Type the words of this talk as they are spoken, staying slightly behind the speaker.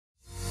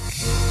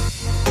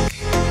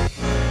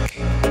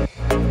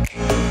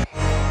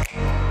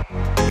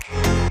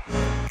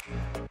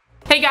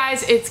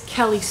guys, it's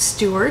Kelly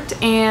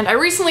Stewart, and I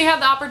recently had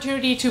the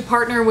opportunity to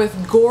partner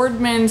with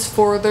Gordmans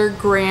for their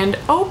grand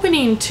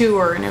opening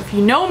tour. And if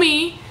you know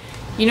me,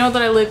 you know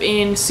that I live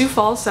in Sioux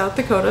Falls, South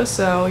Dakota,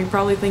 so you're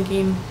probably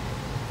thinking,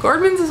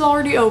 Gordmans is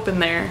already open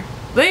there.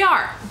 They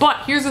are,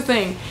 but here's the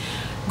thing.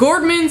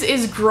 Gordmans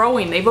is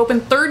growing. They've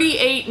opened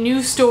 38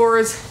 new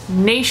stores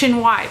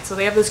nationwide, so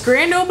they have this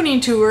grand opening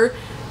tour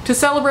to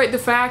celebrate the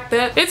fact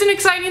that it's an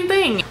exciting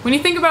thing. When you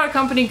think about a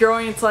company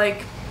growing, it's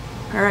like,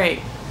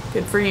 alright,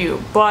 good for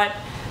you. But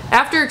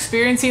after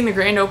experiencing the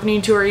grand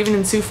opening tour, even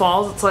in Sioux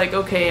Falls, it's like,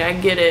 okay, I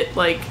get it.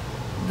 Like,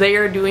 they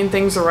are doing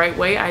things the right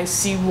way. I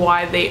see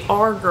why they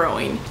are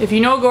growing. If you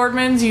know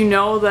Gordmans, you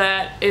know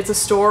that it's a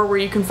store where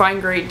you can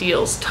find great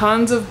deals.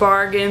 Tons of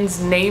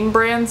bargains, name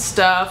brand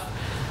stuff,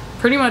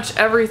 pretty much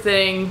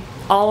everything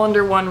all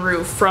under one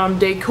roof. From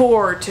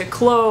decor to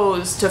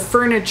clothes to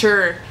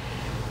furniture,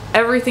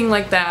 everything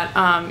like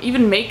that.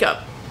 Even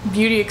makeup,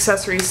 beauty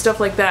accessories,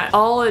 stuff like that,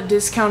 all at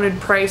discounted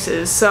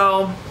prices.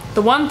 So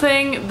the one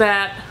thing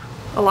that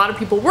a lot of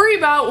people worry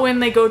about when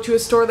they go to a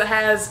store that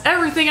has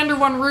everything under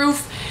one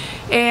roof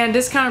and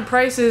discounted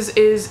prices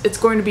is it's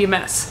going to be a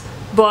mess.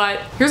 But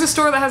here's a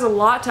store that has a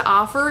lot to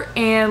offer,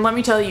 and let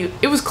me tell you,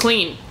 it was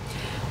clean.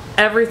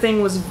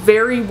 Everything was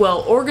very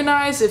well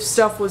organized. If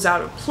stuff was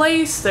out of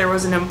place, there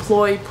was an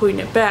employee putting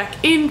it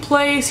back in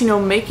place, you know,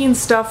 making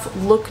stuff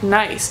look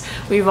nice.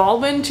 We've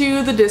all been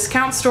to the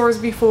discount stores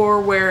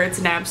before where it's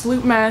an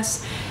absolute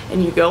mess,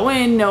 and you go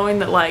in knowing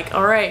that, like,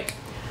 alright,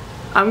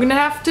 I'm gonna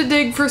have to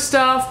dig for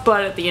stuff,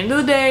 but at the end of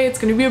the day, it's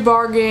gonna be a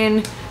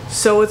bargain,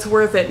 so it's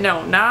worth it.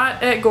 No,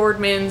 not at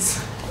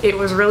Gordmans. It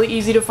was really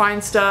easy to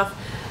find stuff,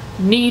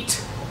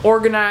 neat,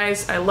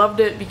 organized. I loved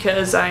it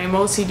because I am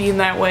OCD in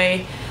that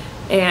way.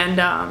 And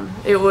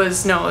it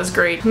was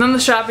great. And then the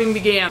shopping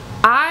began.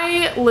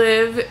 I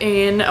live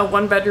in a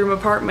one-bedroom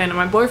apartment, and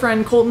my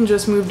boyfriend Colton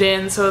just moved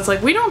in, so it's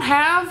like we don't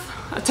have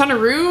a ton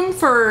of room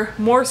for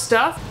more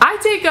stuff. I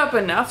take up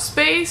enough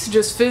space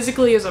just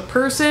physically as a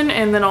person,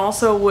 and then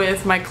also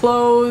with my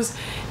clothes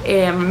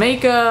and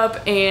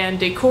makeup and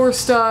decor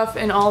stuff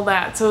and all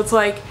that. So it's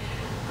like,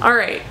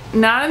 alright,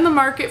 not in the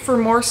market for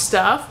more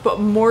stuff, but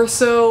more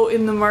so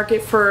in the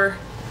market for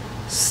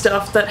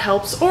stuff that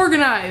helps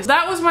organize.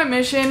 That was my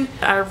mission.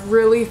 I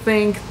really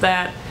think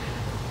that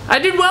I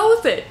did well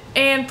with it,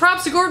 and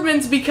props to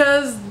Gordmans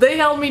because they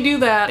helped me do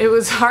that. It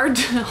was hard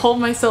to hold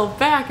myself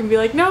back and be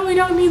like, no, we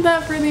don't need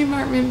that for the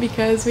apartment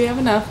because we have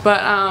enough.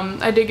 But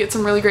I did get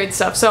some really great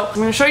stuff. So I'm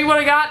gonna show you what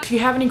I got. If you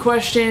have any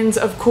questions,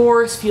 of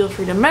course, feel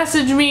free to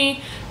message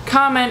me,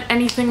 comment,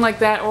 anything like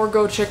that, or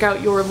go check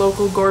out your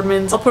local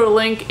Gordmans. I'll put a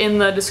link in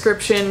the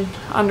description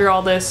under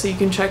all this so you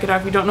can check it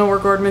out if you don't know where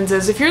Gordmans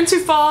is. If you're in Sioux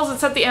Falls,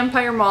 it's at the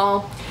Empire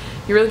Mall.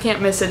 You really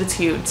can't miss it, it's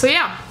huge. So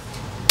yeah,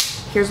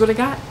 here's what I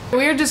got.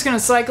 We're just gonna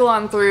cycle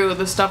on through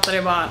the stuff that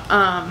I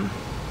bought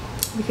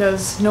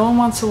because no one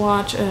wants to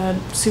watch a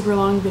super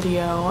long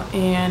video,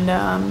 and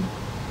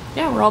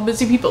yeah, we're all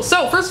busy people.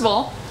 So first of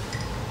all,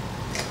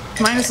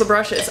 minus the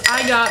brushes,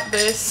 I got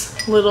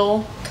this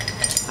little,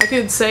 I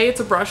could say it's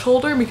a brush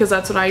holder because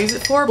that's what I use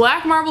it for,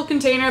 black marble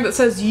container that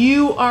says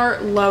 "You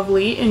are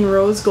lovely" in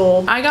rose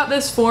gold. I got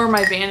this for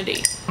my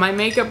vanity. My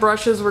makeup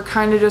brushes were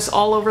kind of just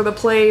all over the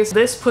place.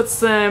 This puts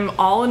them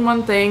all in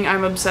one thing.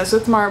 I'm obsessed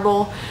with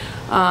marble,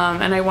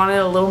 and I wanted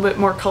a little bit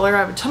more color. I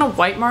have a ton of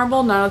white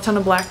marble, not a ton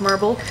of black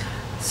marble,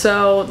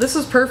 so this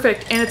was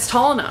perfect, and it's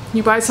tall enough.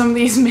 You buy some of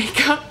these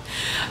makeup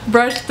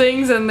brush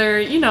things and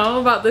they're, you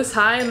know, about this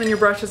high, and then your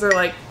brushes are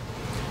like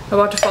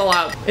about to fall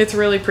out. It's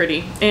really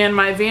pretty. And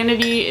my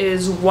vanity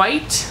is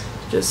white,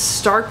 just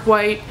stark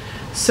white,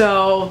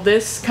 so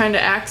this kind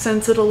of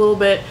accents it a little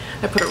bit.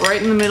 I put it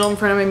right in the middle in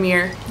front of my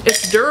mirror.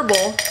 It's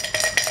durable,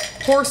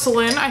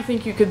 porcelain I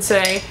think you could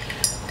say,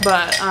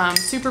 but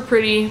super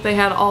pretty. They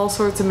had all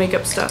sorts of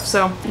makeup stuff,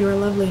 so you are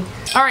lovely.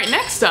 Alright,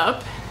 next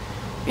up,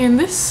 in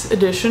this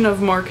edition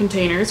of more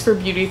containers for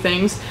beauty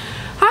things,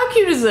 how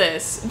cute is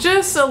this?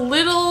 Just a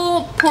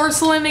little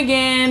porcelain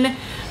again,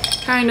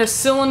 kind of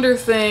cylinder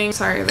thing.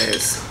 Sorry,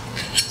 there's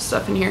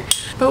stuff in here.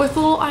 But with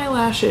little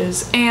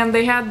eyelashes. And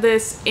they had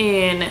this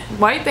in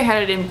white, they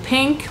had it in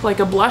pink, like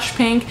a blush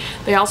pink.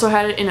 They also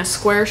had it in a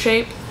square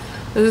shape.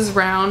 This is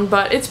round,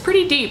 but it's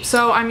pretty deep.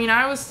 So, I mean,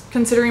 I was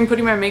considering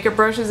putting my makeup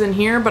brushes in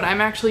here, but I'm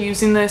actually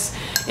using this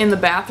in the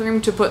bathroom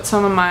to put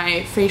some of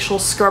my facial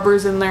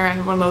scrubbers in there. I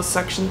have one of those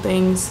suction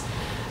things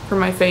for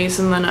my face,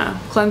 and then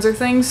a cleanser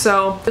thing.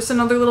 So just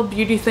another little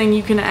beauty thing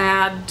you can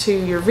add to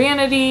your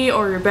vanity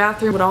or your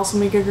bathroom. Would also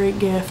make a great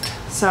gift.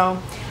 So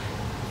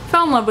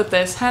fell in love with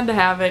this, had to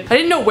have it. I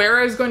didn't know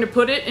where I was going to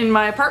put it in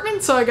my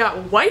apartment, so I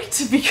got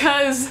white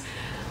because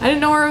I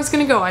didn't know where I was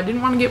going to go. I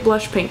didn't want to get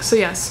blush pink, so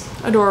yes,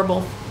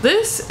 adorable.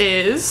 This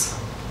is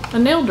a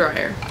nail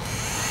dryer.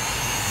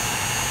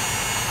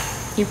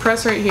 You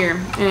press right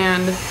here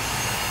and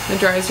it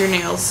dries your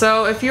nails.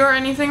 So if you are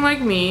anything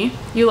like me,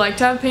 you like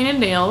to have painted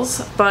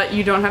nails, but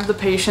you don't have the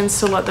patience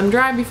to let them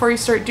dry before you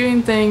start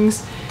doing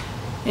things,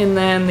 and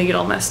then they get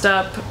all messed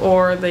up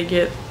or they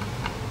get,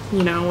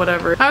 you know,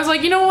 whatever. I was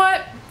like, you know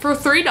what? For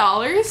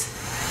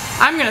 $3,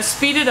 I'm gonna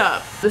speed it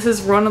up. This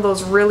is one of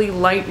those really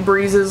light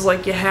breezes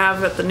like you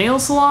have at the nail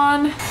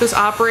salon. This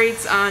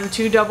operates on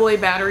 2 AA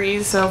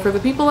batteries, so for the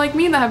people like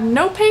me that have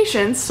no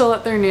patience to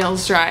let their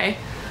nails dry,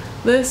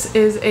 this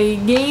is a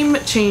game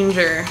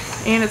changer.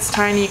 And it's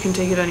tiny, you can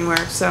take it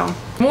anywhere. So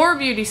more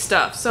beauty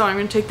stuff. So I'm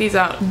gonna take these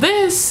out.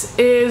 This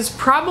is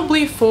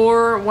probably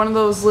for one of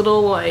those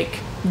little like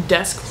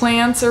desk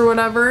plants or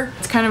whatever.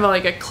 It's kind of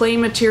like a clay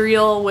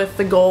material with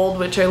the gold,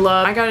 which I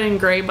love. I got it in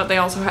gray, but they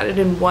also had it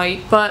in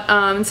white. But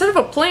instead of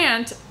a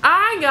plant,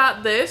 I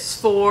got this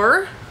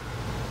for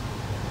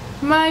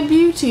my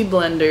beauty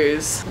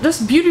blenders.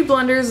 Just beauty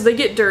blenders, they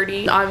get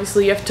dirty.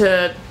 Obviously you have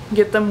to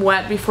get them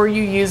wet before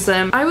you use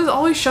them. I was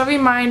always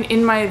shoving mine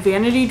in my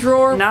vanity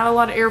drawer, not a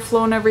lot of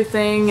airflow and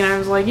everything, and I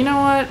was like, you know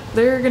what,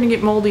 they're gonna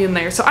get moldy in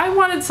there. So I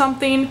wanted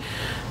something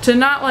to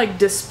not like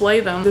display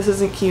them. This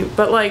isn't cute,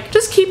 but like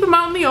just keep them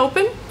out in the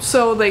open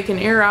so they can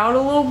air out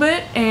a little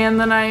bit, and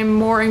then I'm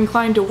more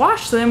inclined to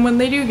wash them when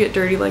they do get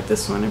dirty like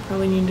this one. I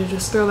probably need to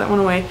just throw that one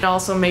away. It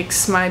also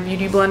makes my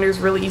beauty blenders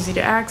really easy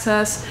to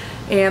access,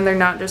 and they're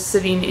not just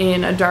sitting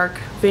in a dark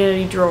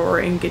vanity drawer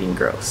and getting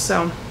gross.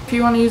 So if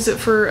you want to use it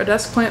for a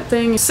desk plant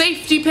thing,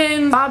 safety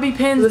pins, bobby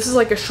pins. This is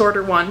like a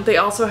shorter one. They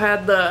also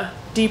had the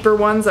deeper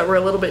ones that were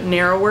a little bit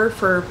narrower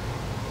for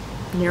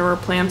narrower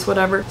plants,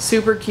 whatever.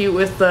 Super cute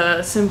with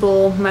the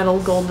simple metal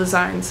gold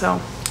design.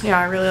 So yeah,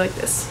 I really like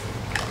this.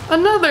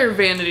 Another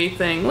vanity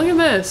thing. Look at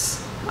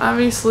this.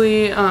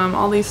 Obviously,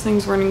 all these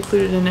things weren't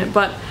included in it,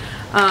 but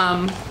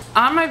on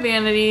my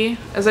vanity,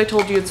 as I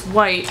told you, it's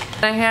white.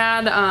 I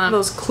had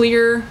those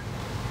clear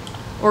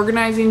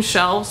organizing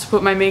shelves to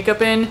put my makeup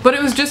in, but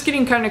it was just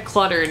getting kind of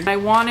cluttered. I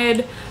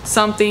wanted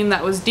something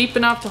that was deep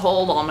enough to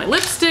hold all my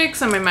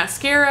lipsticks and my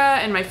mascara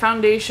and my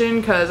foundation,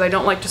 because I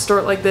don't like to store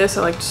it like this,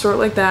 I like to store it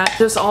like that.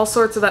 Just all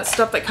sorts of that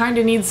stuff that kind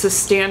of needs to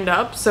stand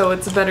up, so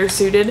it's better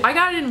suited. I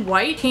got it in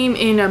white, came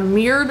in a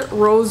mirrored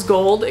rose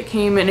gold, it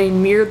came in a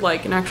mirrored,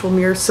 like an actual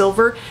mirror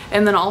silver,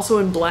 and then also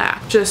in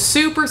black. Just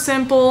super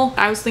simple.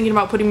 I was thinking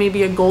about putting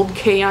maybe a gold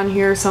K on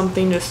here or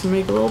something just to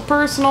make it a little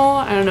personal.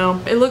 I don't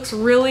know. It looks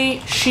really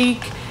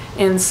chic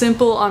and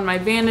simple on my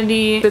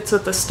vanity, fits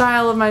with the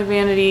style of my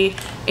vanity,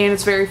 and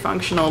it's very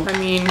functional. I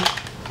mean,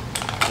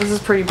 this is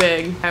pretty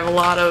big. I have a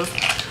lot of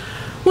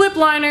lip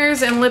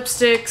liners and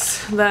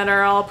lipsticks that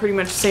are all pretty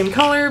much the same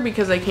color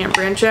because I can't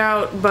branch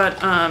out, but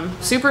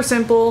super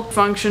simple,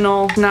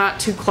 functional, not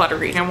too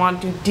cluttery. I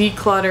want to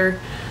declutter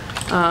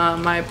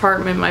my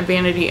apartment, my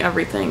vanity,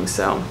 everything.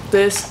 So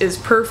this is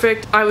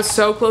perfect. I was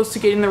so close to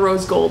getting the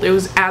rose gold. It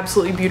was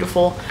absolutely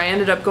beautiful. I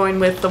ended up going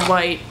with the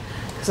white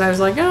because I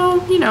was like,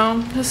 oh, you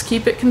know, just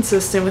keep it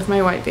consistent with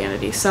my white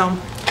vanity. So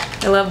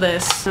I love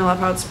this. I love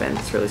how it spins.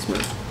 It's really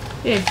smooth.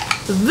 Yeah.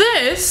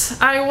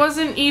 This I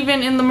wasn't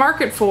even in the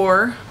market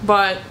for,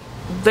 but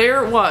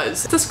there it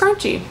was. It's a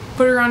scrunchie.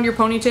 Put it around your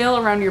ponytail,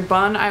 around your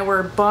bun. I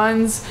wear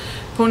buns,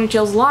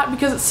 ponytails a lot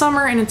because it's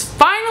summer and it's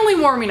finally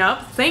warming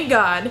up, thank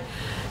God,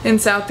 in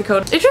South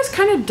Dakota. It just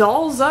kind of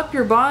dolls up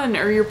your bun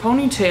or your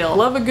ponytail.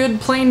 Love a good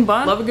plain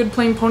bun, love a good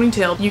plain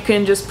ponytail. You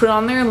can just put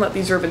on there and let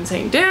these ribbons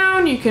hang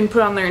down. You can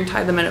put on there and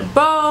tie them in a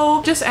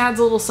bow. Just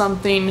adds a little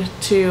something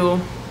to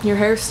your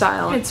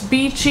hairstyle. It's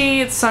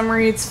beachy, it's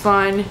summery, it's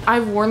fun.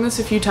 I've worn this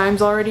a few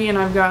times already and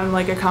I've gotten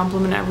like a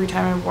compliment every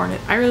time I've worn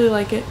it. I really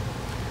like it.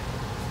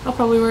 I'll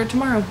probably wear it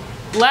tomorrow.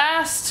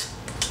 Last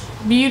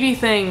beauty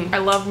thing. I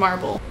love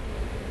marble.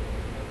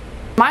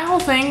 My whole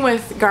thing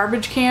with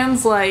garbage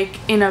cans, like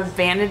in a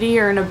vanity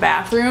or in a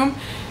bathroom,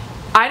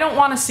 I don't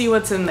want to see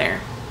what's in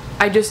there.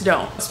 I just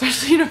don't,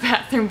 especially in a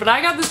bathroom. But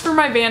I got this for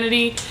my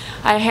vanity.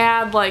 I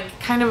had like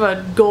kind of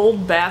a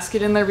gold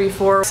basket in there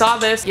before. Saw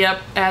this,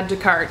 yep, add to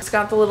cart. It's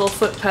got the little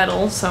foot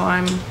pedal, so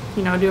I'm,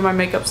 you know, doing my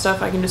makeup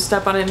stuff. I can just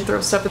step on it and throw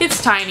stuff.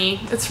 It's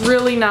tiny. It's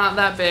really not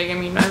that big. I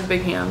mean, I have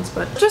big hands,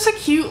 but just a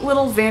cute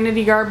little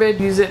vanity garbage.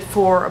 Use it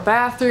for a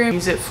bathroom,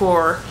 use it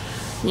for,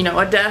 you know,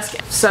 a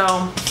desk.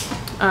 So,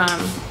 a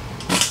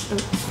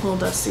little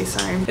dusty,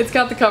 sorry. It's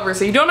got the cover,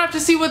 so you don't have to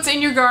see what's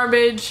in your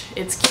garbage.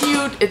 It's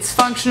cute, it's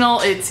functional,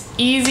 it's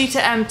easy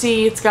to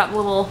empty. It's got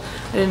little,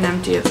 I didn't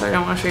empty it, so I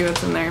don't want to show you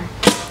what's in there.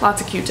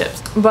 Lots of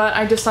Q-tips. But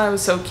I just thought it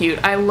was so cute.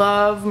 I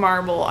love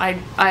marble. I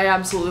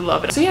absolutely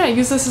love it. So yeah, I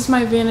use this as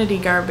my vanity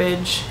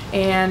garbage,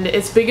 and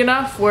it's big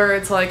enough where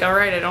it's like,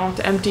 alright, I don't have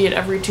to empty it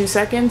every 2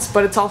 seconds,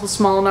 but it's also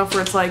small enough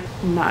where it's like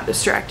not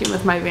distracting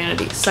with my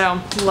vanity.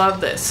 So,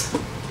 love this.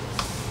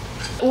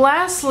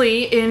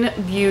 Lastly, in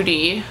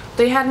beauty,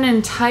 they had an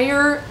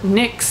entire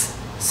NYX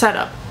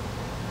setup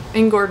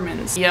in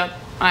Gordmans. Yep,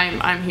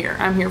 I'm here.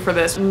 I'm here for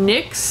this.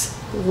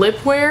 NYX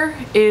lip wear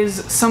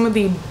is some of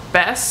the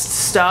best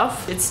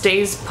stuff. It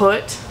stays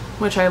put,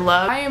 which I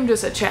love. I am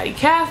just a chatty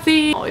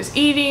Cathy, always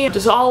eating,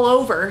 just all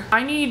over.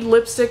 I need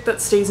lipstick that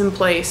stays in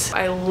place.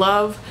 I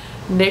love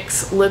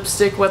NYX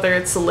lipstick, whether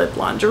it's the lip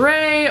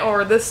lingerie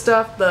or this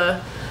stuff,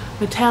 the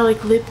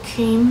metallic lip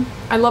cream.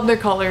 I love their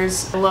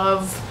colors. I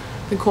love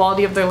the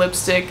quality of their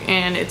lipstick,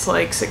 and it's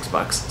like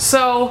 $6.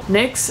 So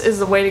NYX is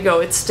the way to go.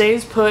 It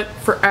stays put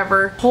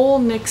forever. Whole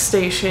NYX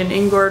station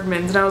in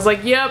Gordmans, and I was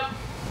like, yep,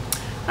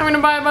 I'm gonna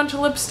buy a bunch of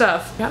lip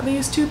stuff. Got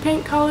these 2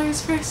 paint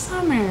colors for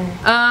summer.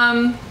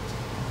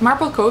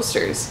 Marble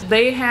coasters.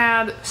 They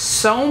had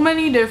so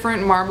many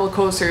different marble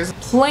coasters.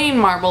 Plain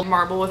marble,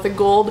 marble with a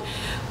gold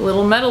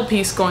little metal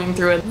piece going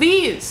through it.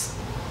 These!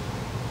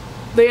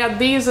 They had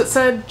these that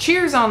said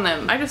cheers on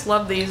them. I just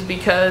love these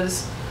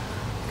because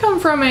I come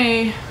from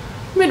a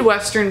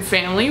Midwestern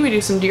family. We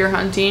do some deer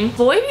hunting.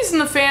 The ladies in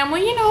the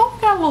family, you know,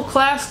 got a little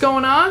class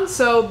going on,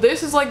 so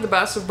this is like the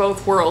best of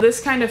both worlds. This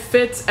kind of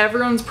fits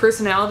everyone's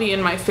personality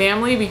in my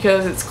family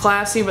because it's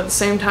classy, but at the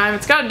same time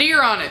it's got a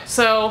deer on it.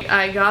 So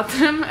I got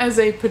them as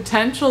a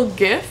potential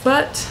gift,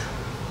 but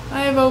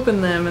I have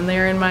opened them and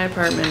they're in my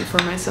apartment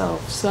for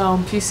myself. So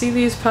if you see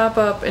these pop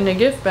up in a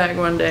gift bag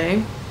one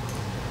day,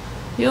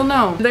 you'll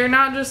know. They're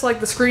not just like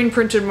the screen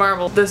printed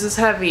marble. This is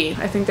heavy.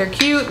 I think they're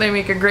cute. They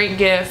make a great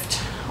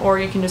gift. Or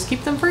you can just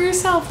keep them for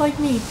yourself like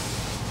me.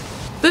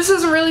 This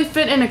doesn't really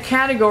fit in a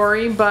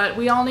category, but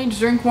we all need to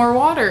drink more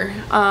water.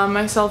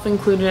 Myself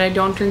included, I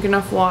don't drink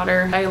enough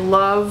water. I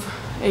love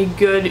a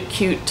good,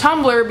 cute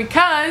tumbler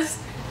because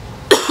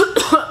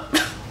that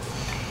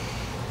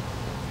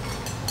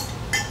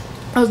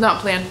was not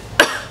planned.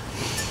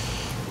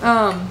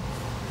 I'm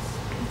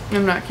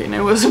not kidding,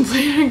 I wasn't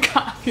planning on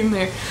coughing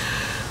there.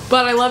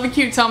 But I love a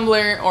cute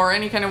tumbler or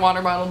any kind of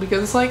water bottle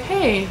because it's like,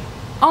 hey,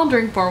 I'll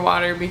drink more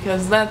water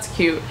because that's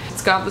cute.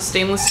 It's got the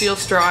stainless steel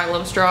straw. I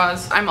love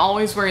straws. I'm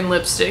always wearing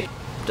lipstick.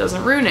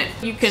 Doesn't ruin it.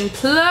 You can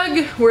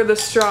plug where the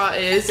straw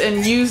is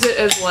and use it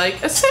as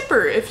like a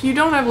sipper if you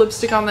don't have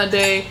lipstick on that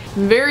day.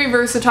 Very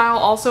versatile.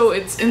 Also,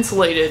 it's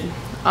insulated.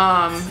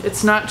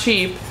 It's not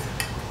cheap,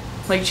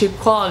 like cheap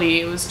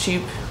quality. It was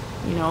cheap,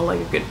 you know,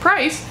 like a good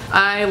price.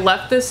 I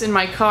left this in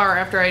my car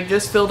after I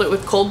just filled it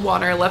with cold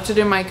water. I left it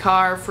in my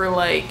car for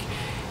like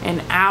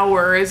an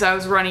hour as I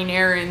was running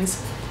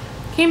errands.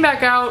 Came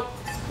back out,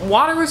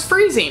 water was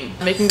freezing.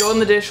 They can go in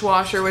the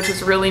dishwasher, which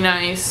is really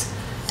nice.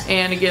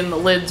 And again, the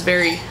lid's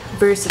very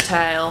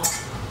versatile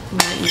in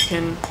that you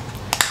can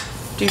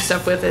do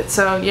stuff with it.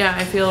 So yeah,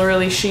 I feel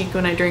really chic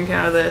when I drink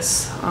out of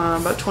this.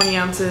 About 20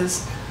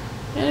 ounces,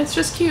 and it's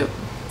just cute.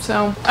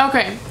 So,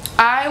 okay,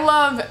 I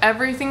love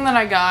everything that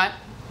I got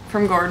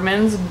from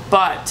Gordmans,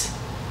 but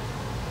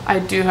I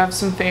do have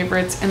some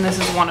favorites, and this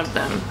is one of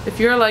them.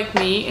 If you're like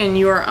me and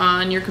you are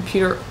on your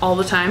computer all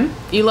the time,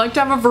 you like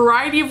to have a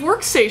variety of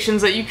workstations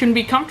that you can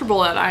be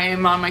comfortable at. I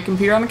am on my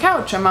computer on the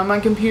couch, I'm on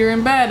my computer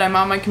in bed, I'm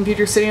on my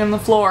computer sitting on the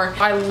floor.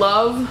 I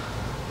love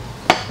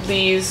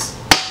these,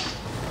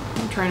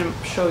 I'm trying to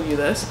show you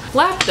this,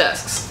 lap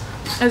desks.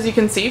 As you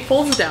can see,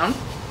 folds down.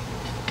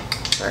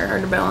 Sorry,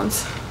 hard to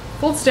balance.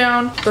 Folds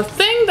down. The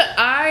thing that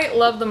I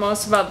love the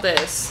most about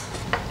this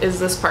is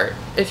this part.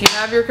 If you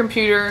have your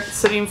computer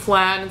sitting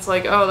flat, it's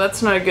like, oh,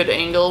 that's not a good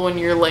angle when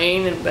you're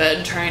laying in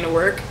bed trying to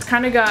work. It's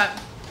kind of got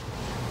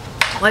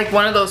like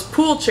one of those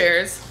pool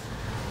chairs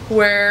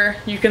where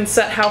you can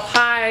set how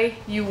high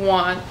you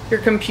want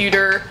your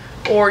computer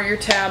or your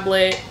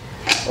tablet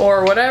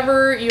or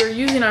whatever you're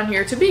using on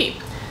here to be.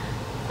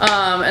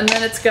 And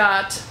then it's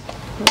got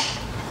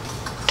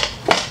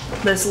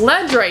this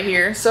ledge right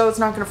here so it's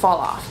not going to fall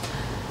off.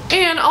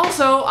 And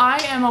also, I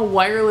am a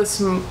wireless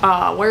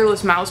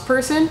mouse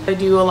person. I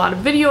do a lot of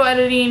video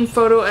editing,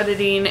 photo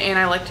editing, and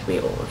I like to be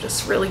able to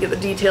just really get the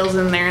details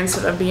in there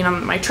instead of being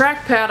on my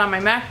trackpad on my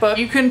MacBook.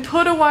 You can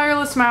put a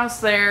wireless mouse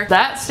there.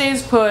 That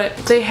stays put.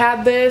 They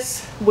had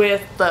this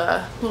with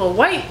the little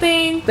white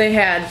thing. They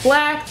had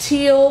black,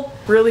 teal,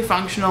 really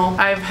functional.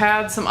 I've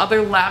had some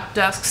other lap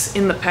desks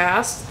in the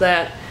past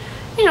that,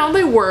 you know,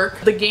 they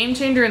work. The game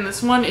changer in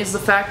this one is the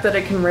fact that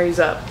it can raise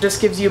up.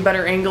 Just gives you a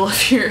better angle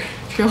if you're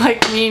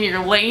like me and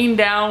you're laying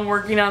down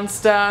working on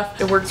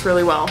stuff. It works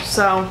really well.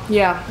 So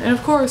yeah, and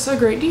of course a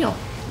great deal.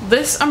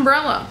 This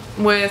umbrella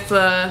with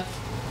the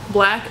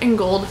black and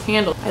gold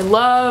handle. I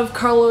love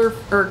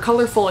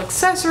colorful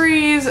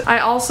accessories. I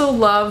also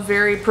love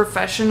very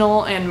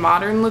professional and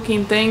modern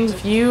looking things.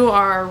 If you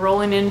are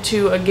rolling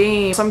into a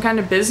game, some kind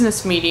of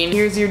business meeting,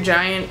 here's your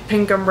giant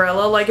pink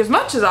umbrella. Like, as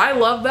much as I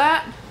love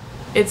that,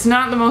 it's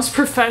not the most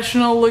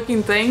professional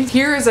looking thing.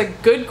 Here is a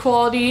good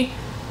quality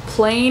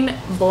plain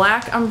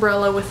black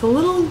umbrella with a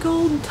little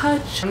gold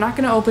touch. I'm not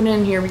going to open it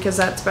in here because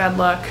that's bad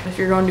luck. If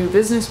you're going to a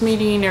business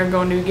meeting or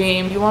going to a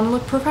game, you want to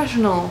look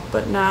professional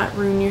but not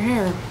ruin your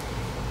hair.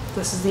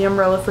 This is the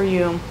umbrella for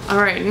you.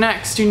 Alright,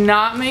 next, do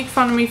not make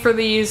fun of me for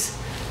these.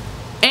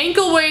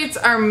 Ankle weights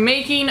are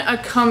making a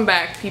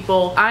comeback,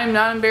 people. I'm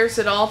not embarrassed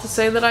at all to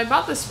say that I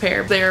bought this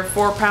pair. They're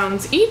 4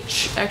 pounds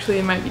each. Actually,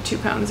 it might be 2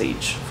 pounds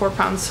each. 4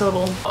 pounds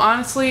total.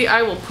 Honestly,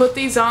 I will put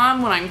these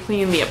on when I'm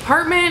cleaning the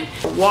apartment,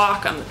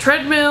 walk on the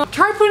treadmill.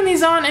 Try putting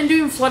these on and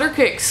doing flutter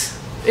kicks.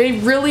 They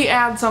really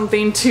add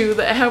something to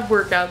the ab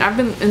workout. I've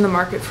been in the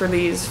market for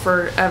these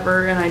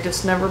forever and I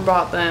just never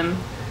bought them.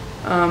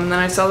 Then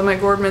I saw them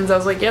at Gordmans. I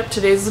was like, yep,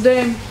 today's the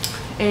day.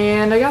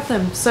 And I got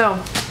them.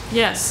 So,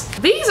 yes.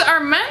 These are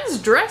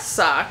men's dress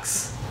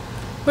socks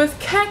with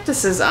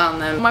cactuses on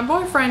them. My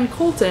boyfriend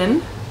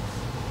Colton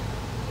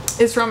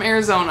is from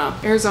Arizona.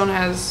 Arizona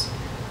has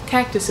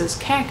cactuses,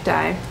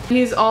 cacti.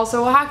 He's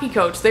also a hockey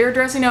coach. They are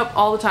dressing up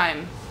all the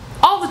time.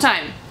 All the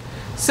time.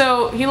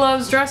 So he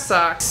loves dress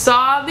socks.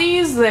 Saw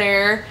these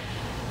there,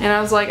 and I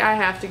was like, I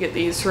have to get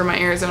these for my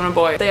Arizona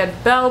boy. They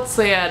had belts,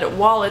 they had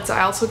wallets.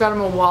 I also got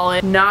him a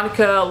wallet,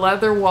 Nautica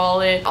leather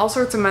wallet, all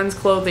sorts of men's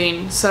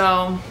clothing.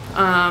 So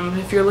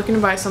if you're looking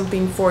to buy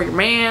something for your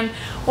man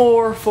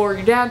or for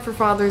your dad for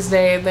Father's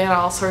Day, they had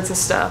all sorts of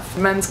stuff.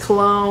 Men's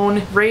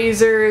cologne,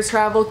 razors,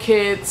 travel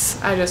kits.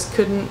 I just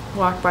couldn't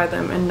walk by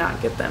them and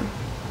not get them.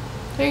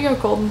 There you go,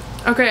 Colton.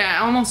 Okay, I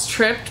almost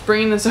tripped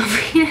bringing this over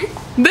here.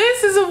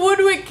 This is a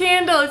woodwick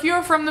candle. If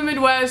you're from the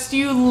Midwest,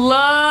 you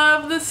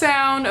love the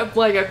sound of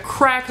like a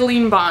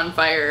crackling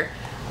bonfire.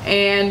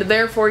 And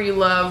therefore you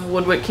love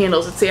woodwick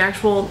candles. It's the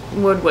actual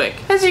woodwick.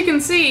 As you can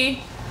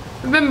see,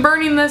 I've been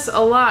burning this a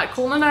lot.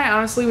 Colton and I,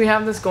 honestly, we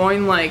have this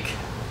going like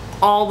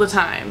all the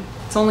time.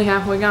 It's only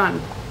halfway gone,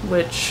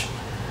 which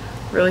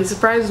really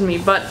surprises me.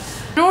 But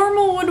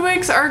normal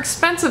woodwicks are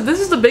expensive. This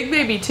is the big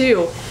baby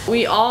too.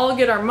 We all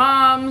get our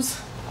moms,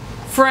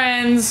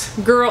 friends,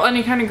 girl,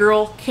 any kind of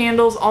girl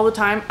candles all the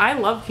time. I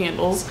love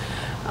candles.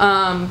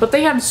 But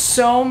they have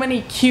so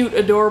many cute,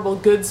 adorable,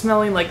 good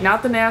smelling, like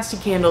not the nasty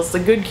candles, the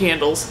good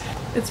candles.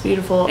 It's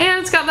beautiful. And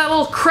it's got that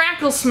little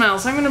crackle smell,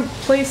 so I'm gonna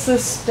place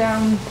this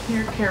down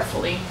here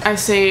carefully. I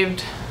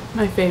saved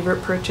my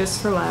favorite purchase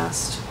for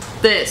last.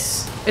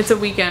 This. It's a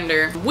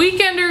weekender.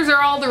 Weekenders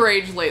are all the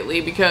rage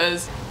lately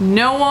because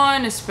no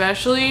one,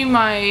 especially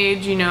my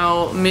age, you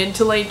know, mid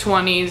to late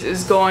 20s,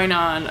 is going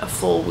on a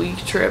full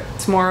week trip.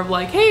 It's more of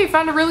like, hey,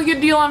 found a really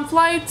good deal on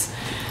flights.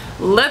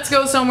 Let's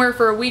go somewhere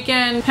for a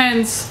weekend.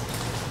 Hence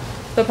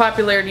the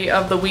popularity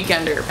of the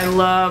weekender. I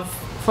love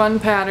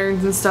fun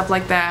patterns and stuff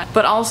like that,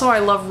 but also I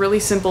love really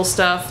simple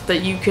stuff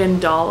that you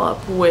can doll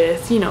up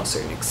with, you know,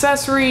 certain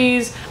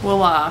accessories.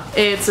 Voila.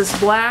 It's this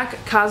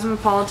black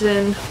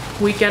Cosmopolitan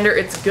weekender.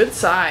 It's good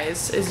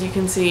size, as you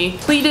can see.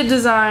 Pleated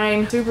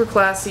design, super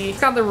classy. It's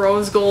got the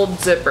rose gold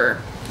zipper,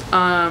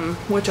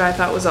 which I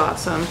thought was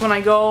awesome. When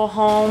I go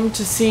home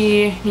to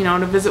see, you know,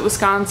 to visit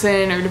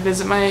Wisconsin or to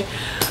visit my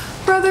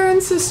brother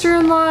and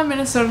sister-in-law in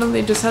Minnesota,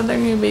 they just had their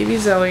new baby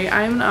Zoe.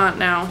 I am an aunt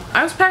now.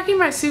 I was packing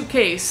my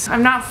suitcase.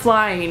 I'm not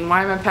flying.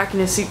 Why am I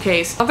packing a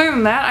suitcase? Other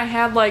than that, I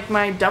had like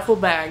my duffel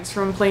bags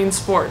from playing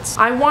sports.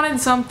 I wanted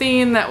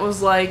something that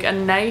was like a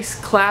nice,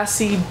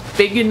 classy,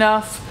 big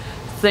enough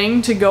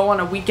thing to go on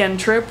a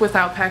weekend trip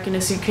without packing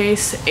a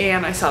suitcase,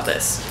 and I saw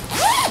this.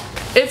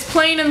 It's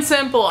plain and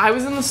simple. I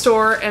was in the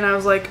store and I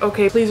was like,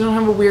 okay, please don't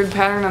have a weird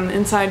pattern on the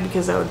inside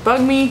because that would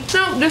bug me.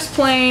 Nope, just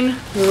plain.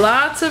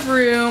 Lots of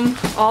room.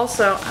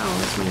 Also, oh,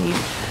 that's my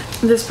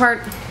knee. This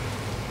part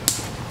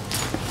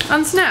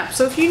unsnaps.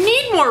 So if you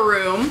need more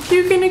room,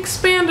 you can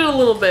expand it a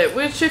little bit,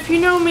 which if you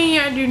know me,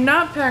 I do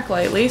not pack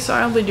lightly, so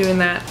I'll be doing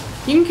that.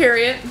 You can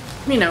carry it,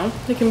 you know,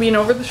 it can be an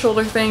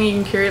over-the-shoulder thing.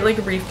 You can carry it like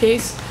a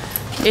briefcase.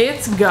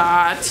 It's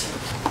got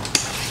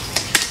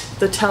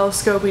the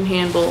telescoping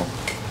handle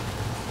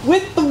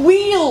with the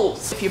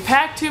wheels. If you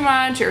pack too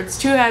much or it's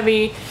too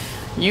heavy,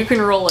 you can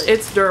roll it.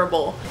 It's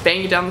durable.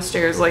 Bang it down the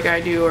stairs like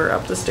I do, or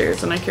up the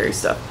stairs when I carry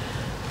stuff.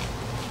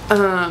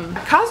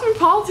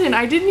 Cosmopolitan,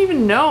 I didn't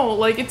even know,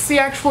 like it's the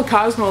actual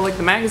Cosmo, like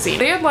the magazine.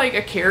 They had like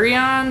a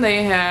carry-on,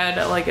 they had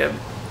like a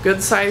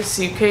good sized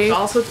suitcase.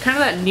 Also, it's kind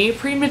of that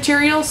neoprene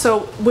material,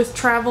 so with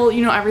travel,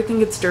 you know, everything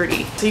gets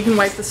dirty. So you can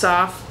wipe this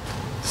off.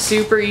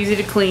 Super easy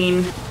to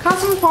clean.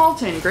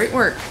 Cosmopolitan, great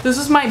work. This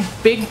is my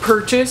big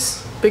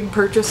purchase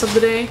of the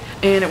day,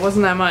 and it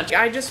wasn't that much.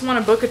 I just want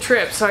to book a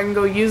trip so I can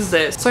go use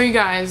this. So you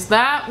guys,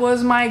 that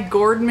was my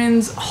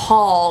Gordmans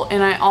haul,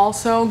 and I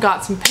also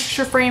got some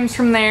picture frames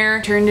from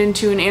there, turned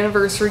into an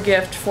anniversary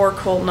gift for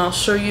Colton. I'll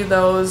show you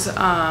those.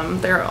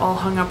 They're all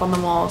hung up on the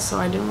wall, so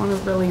I didn't want to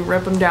really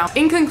rip them down.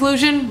 In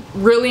conclusion,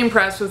 really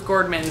impressed with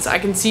Gordmans. I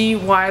can see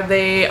why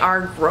they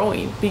are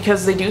growing,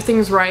 because they do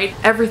things right.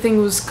 Everything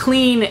was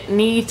clean,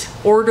 neat,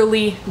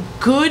 orderly,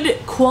 good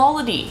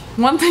quality.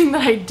 One thing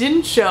that I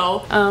didn't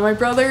show, my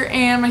brother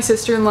and my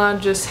sister-in-law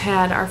just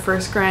had our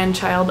first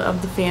grandchild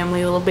of the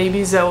family, little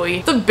baby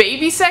Zoe. The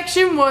baby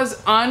section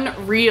was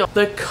unreal.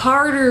 The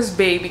Carter's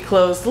baby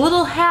clothes,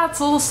 little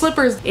hats, little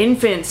slippers,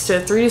 infants to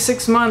 3 to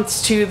 6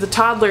 months to the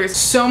toddlers.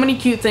 So many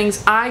cute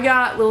things. I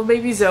got little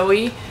baby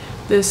Zoe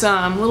this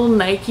little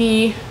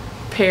Nike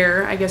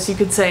pair, I guess you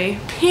could say,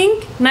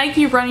 pink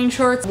Nike running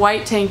shorts,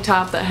 white tank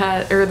top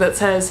that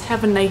says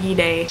 "Have a Nike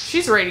Day."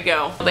 She's ready to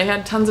go. They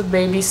had tons of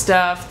baby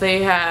stuff.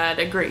 They had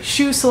a great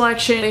shoe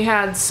selection. They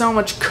had so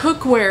much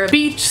cookware,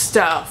 beach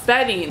stuff,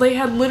 bedding. They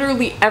had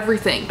literally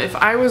everything. If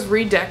I was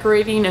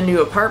redecorating a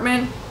new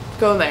apartment,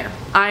 go there.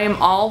 I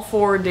am all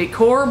for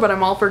decor, but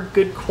I'm all for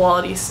good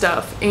quality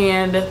stuff,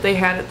 and they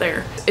had it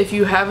there. If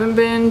you haven't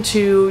been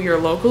to your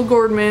local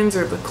Gordmans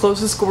or the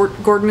closest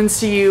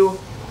Gordmans to you,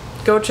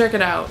 go check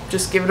it out.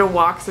 Just give it a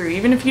walkthrough,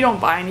 even if you don't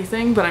buy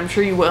anything, but I'm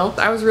sure you will.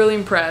 I was really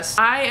impressed.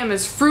 I am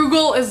as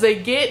frugal as they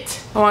get.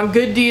 I want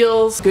good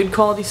deals, good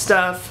quality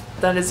stuff.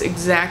 That is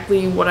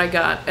exactly what I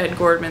got at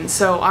Gordmans.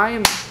 So I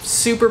am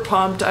super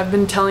pumped. I've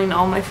been telling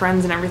all my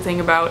friends and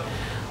everything about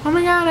oh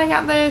my god, I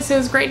got this, it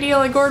was a great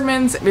deal at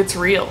Gordmans. It's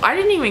real. I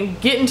didn't even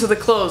get into the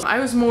clothes. I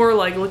was more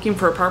like looking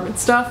for apartment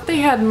stuff. They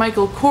had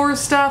Michael Kors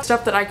stuff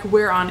that I could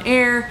wear on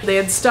air. They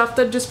had stuff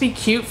that'd just be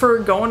cute for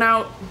going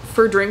out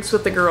for drinks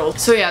with the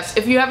girls. So yes,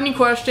 if you have any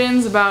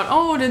questions about,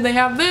 oh, did they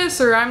have this,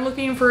 or I'm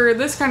looking for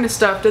this kind of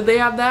stuff, did they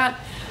have that,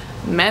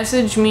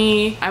 message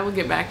me. I will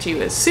get back to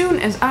you as soon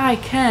as I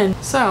can.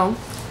 So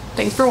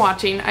thanks for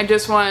watching. I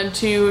just wanted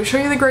to show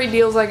you the great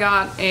deals I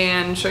got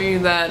and show you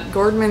that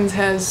Gordmans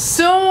has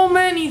so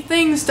many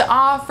things to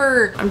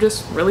offer. I'm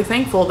just really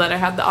thankful that I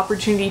had the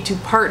opportunity to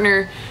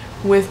partner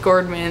with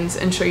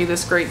Gordmans and show you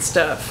this great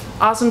stuff.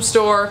 Awesome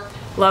store.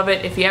 Love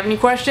it. If you have any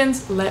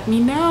questions, let me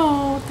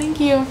know. Thank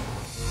you.